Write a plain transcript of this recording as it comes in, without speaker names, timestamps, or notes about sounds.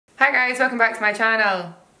Hi guys, welcome back to my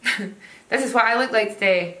channel. This is what I look like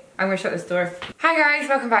today. I'm going to shut this door. Hi guys,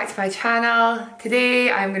 welcome back to my channel.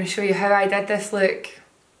 Today I'm going to show you how I did this look.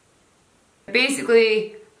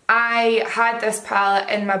 Basically, I had this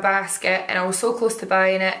palette in my basket and I was so close to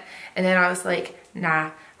buying it, and then I was like,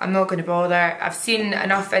 nah, I'm not going to bother. I've seen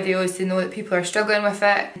enough videos to know that people are struggling with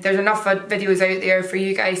it. There's enough videos out there for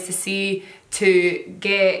you guys to see to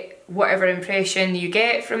get whatever impression you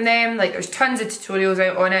get from them. Like, there's tons of tutorials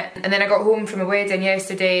out on it. And then I got home from a wedding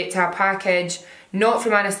yesterday to a package, not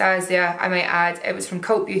from Anastasia, I might add, it was from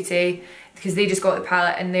Cult Beauty, because they just got the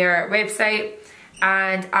palette in their website.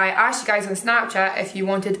 And I asked you guys on Snapchat if you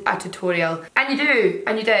wanted a tutorial. And you do,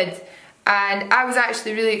 and you did. And I was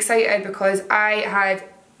actually really excited because I had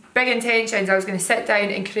big intentions. I was going to sit down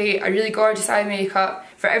and create a really gorgeous eye makeup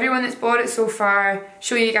for everyone that's bought it so far,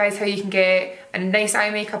 show you guys how you can get a nice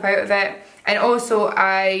eye makeup out of it. And also,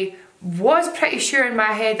 I was pretty sure in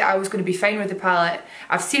my head that I was going to be fine with the palette.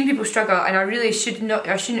 I've seen people struggle and I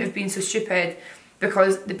shouldn't have been so stupid,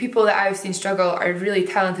 because the people that I've seen struggle are really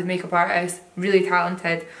talented makeup artists, really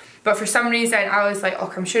talented. But for some reason I was like,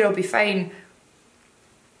 oh, I'm sure I'll be fine.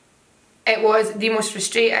 It was the most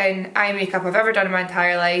frustrating eye makeup I've ever done in my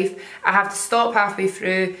entire life. I have to stop halfway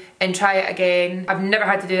through and try it again. I've never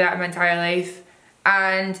had to do that in my entire life.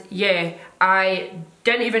 And yeah, I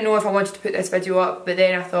didn't even know if I wanted to put this video up, but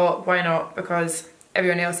then I thought, why not? Because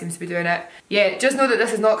everyone else seems to be doing it. Yeah, just know that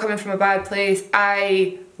this is not coming from a bad place.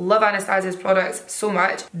 I love Anastasia's products so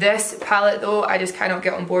much. This palette though, I just cannot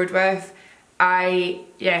get on board with.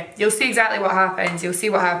 Yeah, you'll see exactly what happens. You'll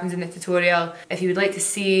see what happens in the tutorial. If you would like to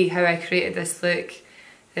see how I created this look,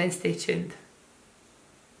 then stay tuned.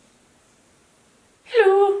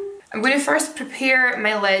 Hello! I'm going to first prepare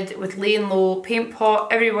my lid with Lay and Low Paint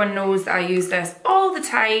Pot. Everyone knows that I use this all the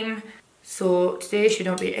time, so today should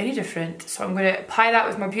not be any different. So I'm going to apply that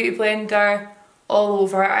with my beauty blender all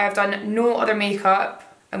over. I have done no other makeup.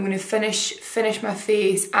 I'm going to finish my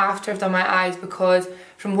face after I've done my eyes, because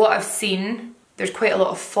from what I've seen, there's quite a lot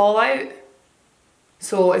of fallout.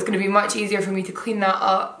 So it's going to be much easier for me to clean that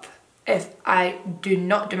up if I do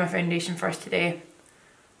not do my foundation first today.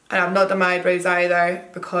 And I've not done my eyebrows either,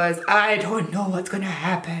 because I don't know what's going to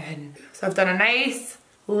happen. So I've done a nice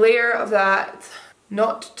layer of that,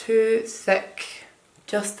 not too thick,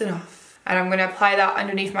 just enough. And I'm going to apply that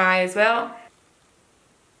underneath my eye as well.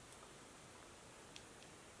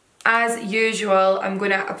 As usual, I'm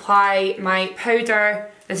going to apply my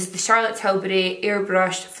powder. This is the Charlotte Tilbury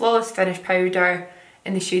Airbrushed Flawless Finish Powder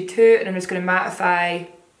in the shade 2, and I'm just going to mattify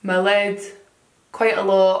my lid quite a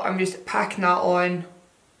lot. I'm just packing that on.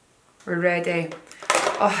 We're ready.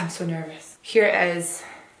 Oh, I'm so nervous. Here it is,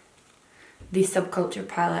 the Subculture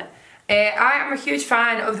palette. I am a huge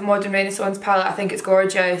fan of the Modern Renaissance palette. I think it's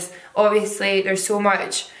gorgeous. Obviously, there's so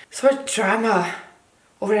much drama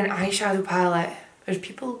over an eyeshadow palette. There's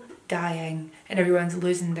people dying and everyone's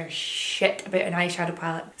losing their shit about an eyeshadow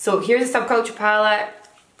palette. So here's the Subculture palette.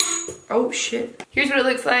 Oh shit. Here's what it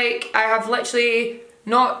looks like. I have literally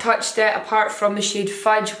not touched it apart from the shade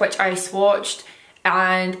Fudge, which I swatched,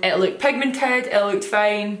 and it looked pigmented, it looked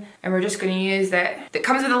fine, and we're just going to use it. It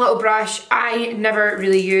comes with a little brush. I never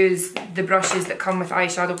really use the brushes that come with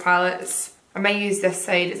eyeshadow palettes. I might use this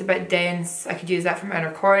side, it's a bit dense. I could use that from my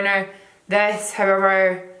inner corner. This,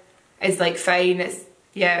 however, is like fine. It's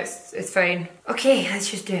fine. Okay,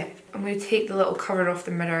 let's just do it. I'm going to take the little cover off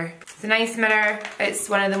the mirror. It's a nice mirror. It's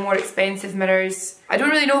one of the more expensive mirrors. I don't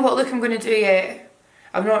really know what look I'm going to do yet.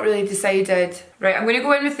 I've not really decided. Right, I'm going to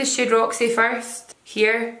go in with the shade Roxy first.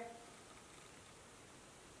 Here.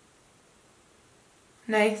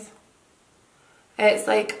 Nice. It's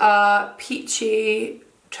like a peachy,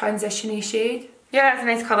 transition-y shade. Yeah, that's a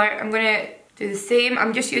nice colour. I'm going to do the same.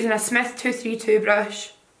 I'm just using a Smith 232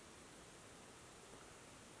 brush.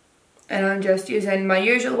 And I'm just using my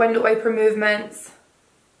usual window wiper movements.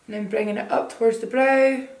 And then bringing it up towards the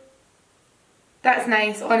brow. That's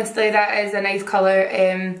nice. Honestly, that is a nice colour.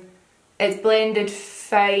 It's blended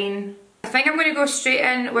fine. I think I'm going to go straight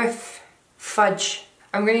in with Fudge.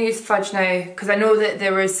 I'm going to use Fudge now, because I know that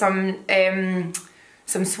there was some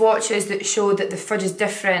swatches that showed that the Fudge is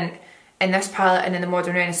different in this palette and in the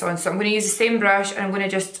Modern Renaissance. So I'm going to use the same brush and I'm going to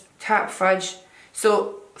just tap Fudge.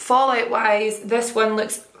 So fallout wise, this one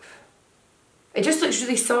looks... It just looks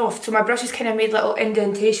really soft, so my brush has kind of made little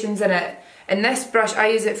indentations in it. And this brush, I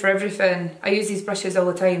use it for everything. I use these brushes all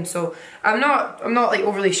the time, so I'm not like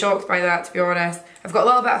overly shocked by that, to be honest. I've got a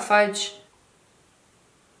little bit of Fudge.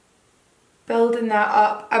 Building that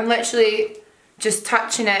up. I'm literally just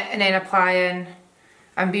touching it and then applying.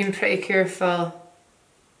 I'm being pretty careful.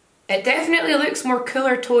 It definitely looks more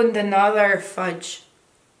cooler toned than the other Fudge.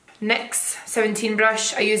 NYX 17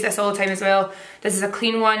 brush. I use this all the time as well. This is a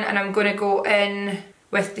clean one, and I'm going to go in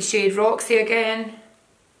with the shade Roxy again.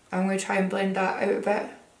 I'm going to try and blend that out a bit.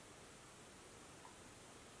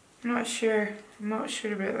 I'm not sure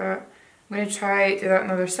about that. I'm going to try do that on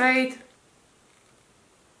the other side.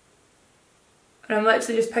 And I'm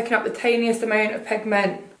literally just picking up the tiniest amount of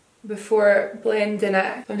pigment before blending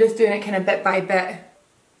it. I'm just doing it kind of bit by bit.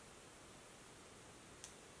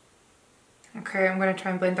 Okay, I'm going to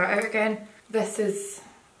try and blend that out again. This is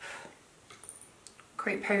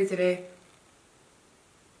quite powdery.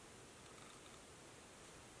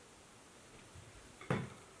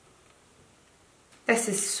 This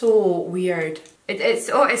is so weird. It's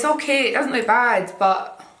okay, it doesn't look bad,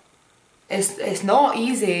 but it's not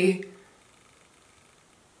easy.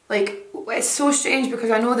 Like, it's so strange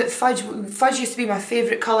because I know that fudge used to be my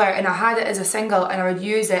favourite colour, and I had it as a single and I would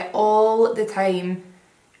use it all the time,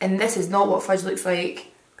 and this is not what fudge looks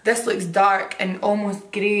like. This looks dark and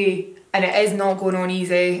almost grey, and it is not going on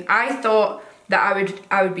easy. I thought that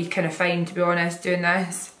I would be kind of fine, to be honest, doing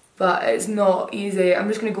this, but it's not easy. I'm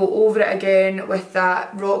just going to go over it again with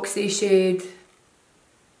that Roxy shade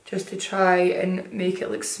just to try and make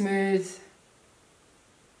it look smooth.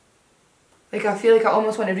 Like, I feel like I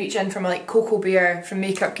almost want to reach in from like Cocoa Bear from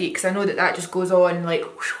Makeup Geek, because I know that that just goes on like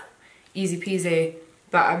whoosh, easy peasy,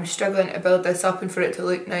 but I'm struggling to build this up and for it to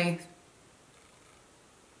look nice.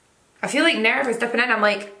 I feel like nervous dipping in. I'm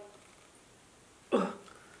like, oh,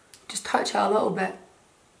 just touch it a little bit.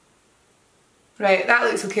 Right, that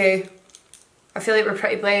looks okay. I feel like we're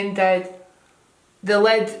pretty blended. The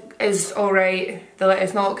lid is alright. The lid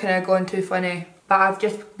is not kind of going too funny, but I've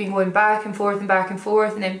just been going back and forth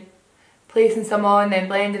and then placing some on, then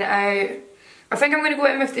blending it out. I think I'm going to go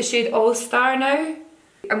in with the shade All Star now.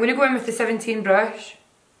 I'm going to go in with the 17 brush.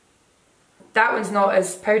 That one's not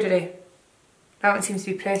as powdery. That one seems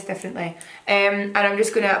to be pressed differently. And I'm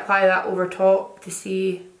just going to apply that over top to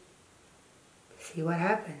see what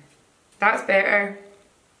happens. That's better.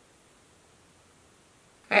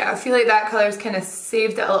 Right, I feel like that colour's kind of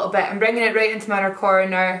saved it a little bit. I'm bringing it right into my inner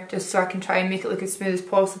corner just so I can try and make it look as smooth as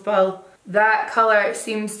possible. That colour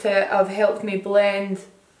seems to have helped me blend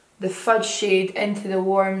the fudge shade into the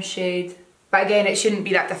warm shade. But again, it shouldn't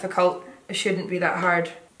be that difficult. It shouldn't be that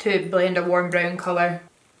hard to blend a warm brown colour.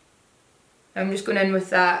 I'm just going in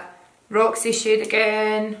with that Roxy shade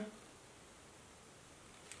again.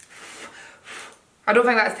 I don't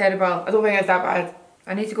think that's terrible. I don't think it's that bad.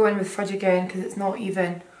 I need to go in with fudge again because it's not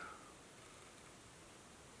even.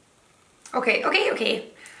 Okay.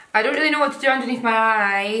 I don't really know what to do underneath my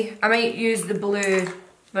eye. I might use the blue.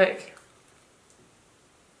 Look.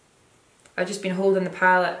 I've just been holding the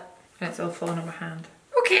palette and it's all falling on my hand.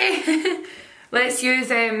 Okay. let's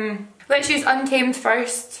use Untamed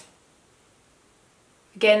first.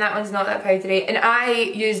 Again, that one's not that powdery. And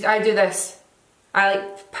I do this. I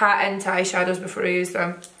like pat into eyeshadows before I use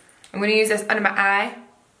them. I'm going to use this under my eye.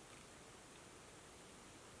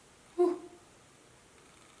 Ooh.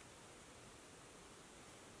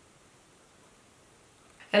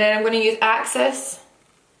 And then I'm going to use Axis.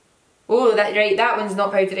 Oh, that one's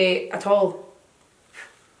not powdery at all.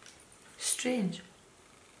 Strange.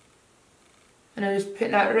 And I'm just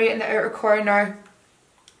putting that right in the outer corner.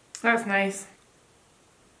 That's nice.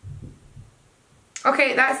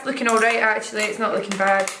 Okay, that's looking alright actually, it's not looking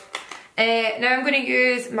bad. Now I'm going to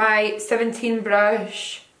use my 17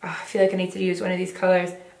 brush. Oh, I feel like I need to use one of these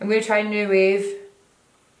colours. I'm going to try New Wave.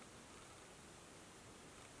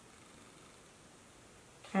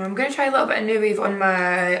 I'm going to try a little bit of New Wave on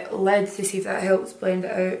my lid to see if that helps blend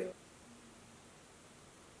it out.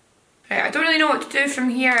 Right, I don't really know what to do from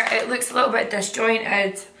here. It looks a little bit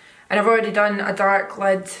disjointed, and I've already done a dark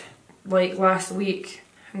lid like last week.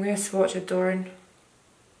 I'm going to swatch Adorn.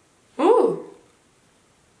 Ooh!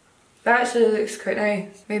 That actually looks quite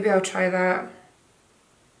nice. Maybe I'll try that.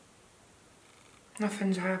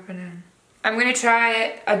 Nothing's happening. I'm going to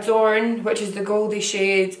try Adorn, which is the goldy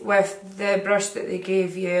shade, with the brush that they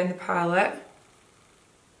gave you in the palette.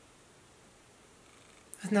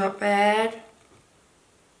 It's not bad.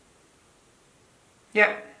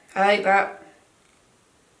 Yep, I like that.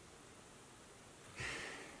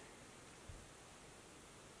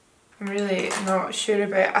 I'm really not sure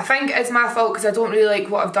about it. I think it's my fault because I don't really like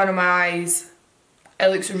what I've done on my eyes. It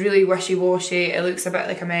looks really wishy-washy. It looks a bit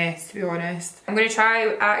like a mess, to be honest. I'm going to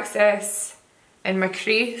try Access in my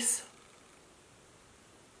crease.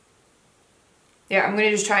 Yeah, I'm going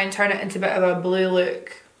to just try and turn it into a bit of a blue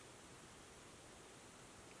look.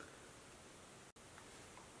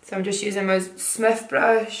 So I'm just using my Smith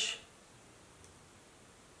brush.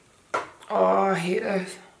 Oh, I hate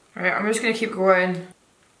this. Right, I'm just going to keep going.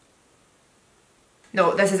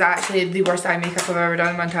 No, this is actually the worst eye makeup I've ever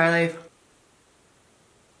done in my entire life.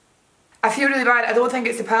 I feel really bad. I don't think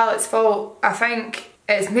it's the palette's fault. I think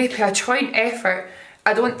it's maybe a joint effort.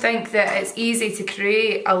 I don't think that it's easy to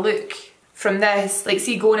create a look from this. Like,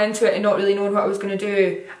 see, going into it and not really knowing what I was going to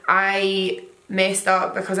do, I messed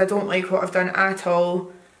up because I don't like what I've done at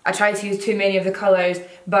all. I tried to use too many of the colours,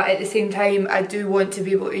 but at the same time I do want to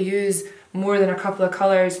be able to use more than a couple of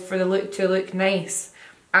colours for the look to look nice.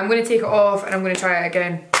 I'm going to take it off and I'm going to try it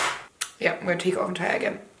again. Yeah, I'm going to take it off and try it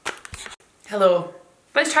again. Hello.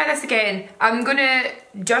 Let's try this again. I'm going to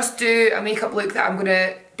just do a makeup look that I'm going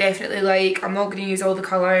to definitely like. I'm not going to use all the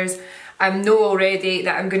colours. I know already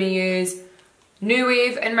that I'm going to use New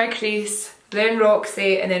Wave in my crease, then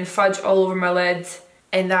Roxy, and then Fudge all over my lid,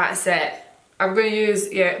 and that's it. I'm going to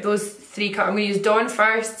use, yeah, those three colours. I'm going to use Dawn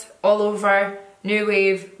first, all over, New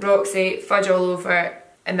Wave, Roxy, Fudge all over,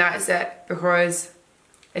 and that's it, because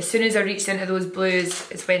as soon as I reached into those blues,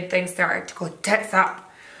 it's when things started to go tits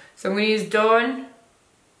up. So I'm going to use Dawn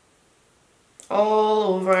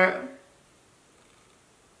all over,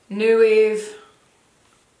 New Wave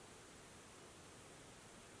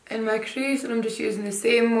in my crease, and I'm just using the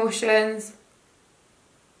same motions.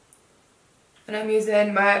 And I'm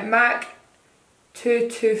using my MAC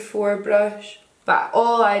 224 brush. But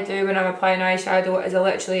all I do when I'm applying eyeshadow is I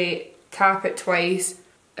literally tap it twice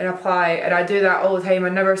and apply, and I do that all the time. I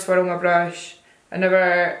never swirl my brush. I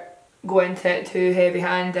never go into it too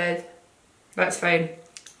heavy-handed. That's fine.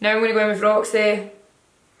 Now I'm going to go in with Roxy, and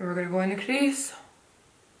we're going to go in the crease.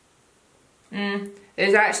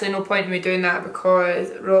 There's actually no point in me doing that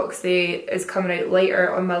because Roxy is coming out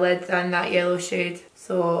lighter on my lid than that yellow shade,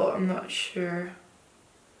 so I'm not sure.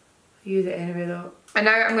 I'll use it anyway though. And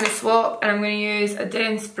now I'm going to swap and I'm going to use a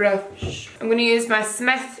dense brush. I'm going to use my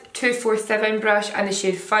Smith 247 brush and the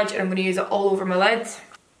shade Fudge, and I'm going to use it all over my lid.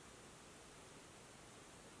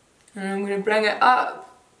 And I'm going to bring it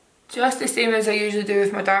up just the same as I usually do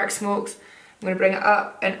with my dark smokes. I'm going to bring it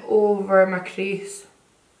up and over my crease.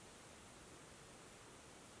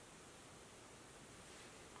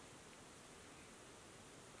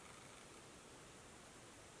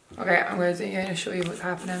 Okay, I'm going to zoom in and show you what's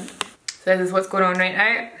happening. So this is what's going on right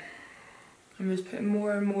now. I'm just putting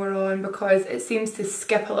more and more on because it seems to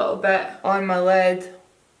skip a little bit on my lid.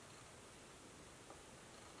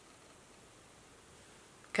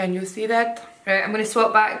 Can you see that? Right, I'm going to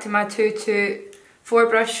swap back to my 224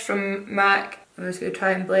 brush from MAC. I'm just going to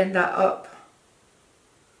try and blend that up.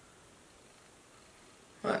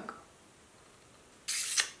 Look.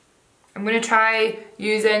 I'm going to try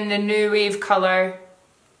using the New Wave colour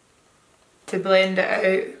to blend it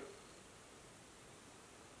out.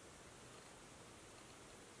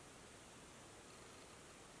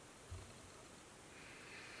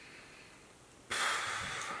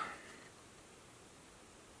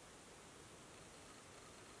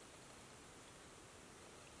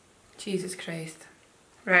 Jesus Christ.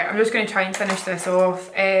 Right, I'm just going to try and finish this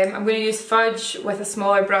off. I'm going to use Fudge with a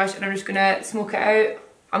smaller brush and I'm just going to smoke it out.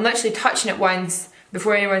 I'm literally touching it once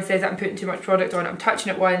before anyone says that I'm putting too much product on. I'm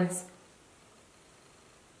touching it once.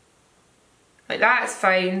 Like, that's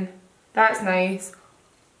fine. That's nice.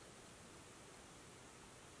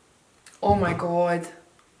 Oh my god.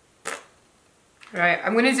 Right,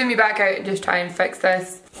 I'm going to zoom you back out and just try and fix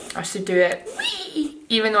this. I should do it wee,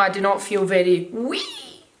 even though I do not feel very wee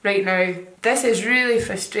right now. This is really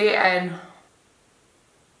frustrating.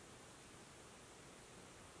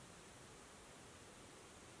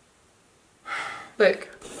 Look.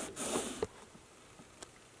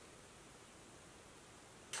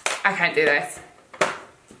 I can't do this.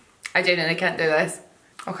 I genuinely can't do this.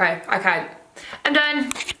 Okay, I can't. I'm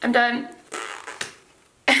done. I'm done.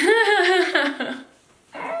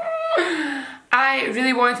 I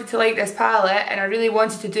really wanted to like this palette and I really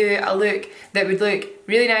wanted to do a look that would look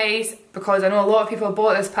really nice because I know a lot of people have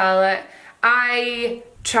bought this palette. I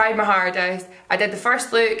tried my hardest. I did the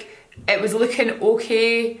first look, it was looking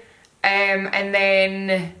okay, and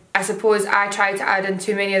then I suppose I tried to add in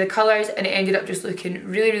too many of the colours and it ended up just looking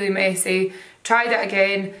really, really messy. Tried it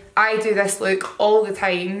again. I do this look all the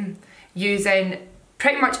time using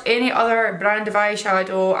pretty much any other brand of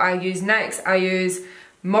eyeshadow. I use NYX, I use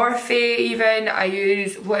Morphe even, I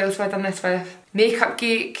use, what else have I done this with? Makeup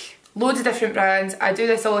Geek, loads of different brands. I do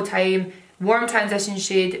this all the time. Warm transition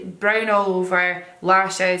shade, brown all over,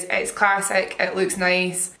 lashes. It's classic, it looks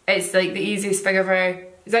nice. It's like the easiest thing ever.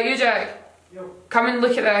 Is that you, Jack? Yep. Come and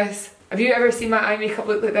look at this. Have you ever seen my eye makeup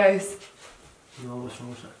look like this? No, what's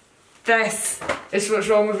wrong with it? This is what's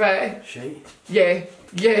wrong with it. Shite. Yeah,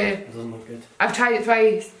 yeah. It doesn't look good. I've tried it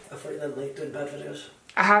twice. I thought you didn't like doing bad videos.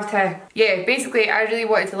 I have to. Yeah, basically I really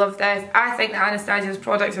wanted to love this. I think that Anastasia's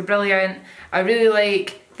products are brilliant. I really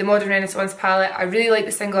like the Modern Renaissance palette. I really like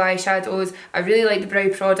the single eyeshadows. I really like the brow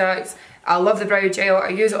products. I love the brow gel. I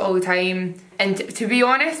use it all the time. And to be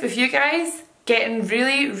honest with you guys, getting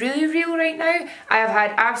really real right now, I have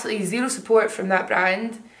had absolutely zero support from that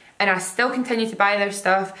brand. And I still continue to buy their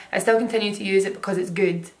stuff. I still continue to use it because it's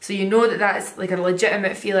good. So you know that that's like a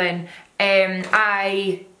legitimate feeling.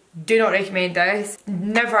 I do not recommend this.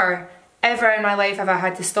 Never, ever in my life have I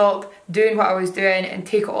had to stop doing what I was doing and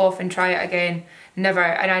take it off and try it again. Never.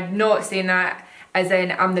 And I'm not saying that as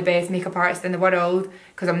in I'm the best makeup artist in the world,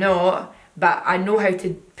 because I'm not. But I know how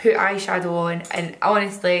to put eyeshadow on, and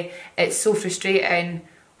honestly, it's so frustrating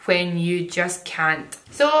when you just can't.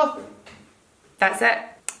 So, that's it.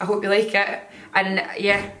 I hope you like it. And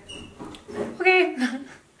yeah. Okay.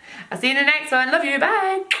 I'll see you in the next one. Love you.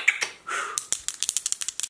 Bye.